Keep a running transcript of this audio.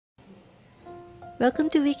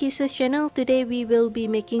Welcome to Vicky's channel. Today we will be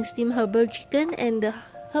making steamed herbal chicken, and the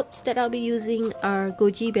herbs that I'll be using are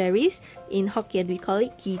goji berries. In Hokkien we call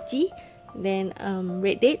it kiji. Then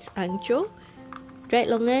red dates, ancho,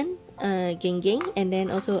 dried longan, geng, and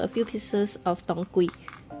then also a few pieces of tong kui.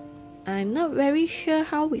 I'm not very sure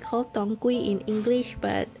how we call tong kui in English,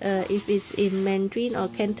 but if it's in Mandarin or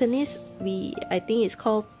Cantonese, I think it's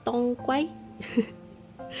called tong quai.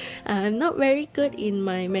 I'm not very good in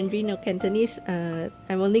my Mandarin or Cantonese.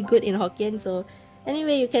 I'm only good in Hokkien. So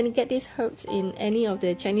anyway, you can get these herbs in any of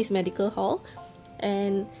the Chinese medical hall.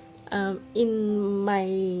 And in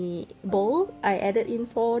my bowl, I added in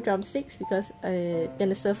 4 drumsticks because I'm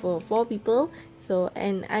gonna serve for 4 people. So,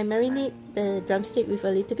 and I marinate the drumstick with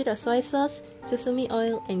a little bit of soy sauce, sesame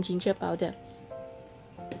oil, and ginger powder.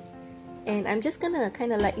 And I'm just gonna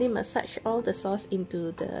kind of lightly massage all the sauce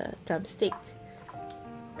into the drumstick.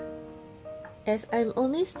 As I'm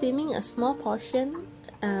only steaming a small portion,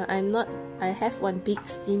 I have one big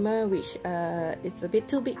steamer which it's a bit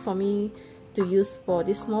too big for me to use for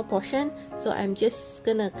this small portion, so I'm just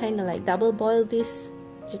gonna kind of like double boil this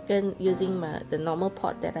chicken using the normal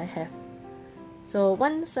pot that I have. So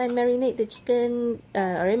once I marinate the chicken,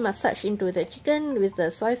 or massage into the chicken with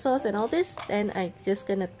the soy sauce and all this, then I just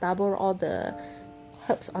gonna tabur all the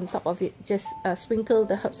herbs on top of it. Just sprinkle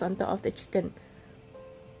the herbs on top of the chicken.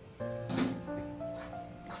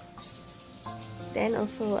 Then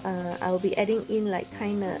also I'll be adding in like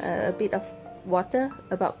kind of a bit of water,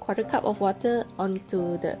 about 1/4 cup of water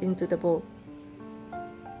into the bowl.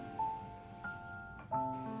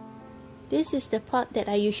 This is the pot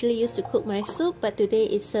that I usually use to cook my soup, but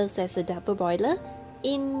today it serves as a double boiler.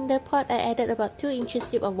 In the pot I added about 2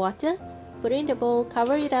 inches deep of water, put it in the bowl,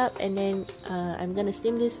 cover it up, and then I'm gonna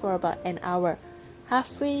steam this for about an hour.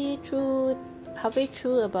 Halfway through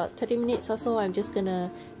about 30 minutes or so, I'm just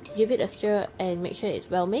gonna give it a stir and make sure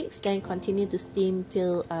it's well mixed, then continue to steam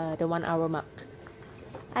till the 1 hour mark.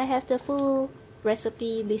 I have the full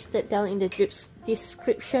recipe listed down in the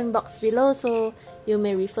description box below, so you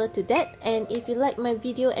may refer to that. And if you like my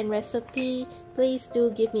video and recipe, please do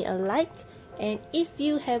give me a like, and if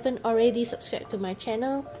you haven't already subscribed to my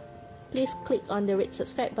channel, please click on the red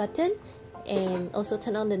subscribe button and also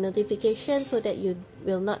turn on the notification so that you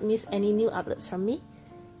will not miss any new uploads from me.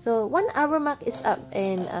 So 1 hour mark is up,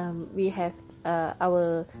 and we have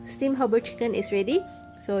our steamed herbal chicken is ready.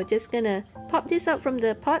 So just gonna pop this out from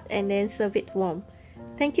the pot and then serve it warm.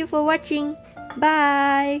 Thank you for watching.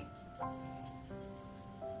 Bye.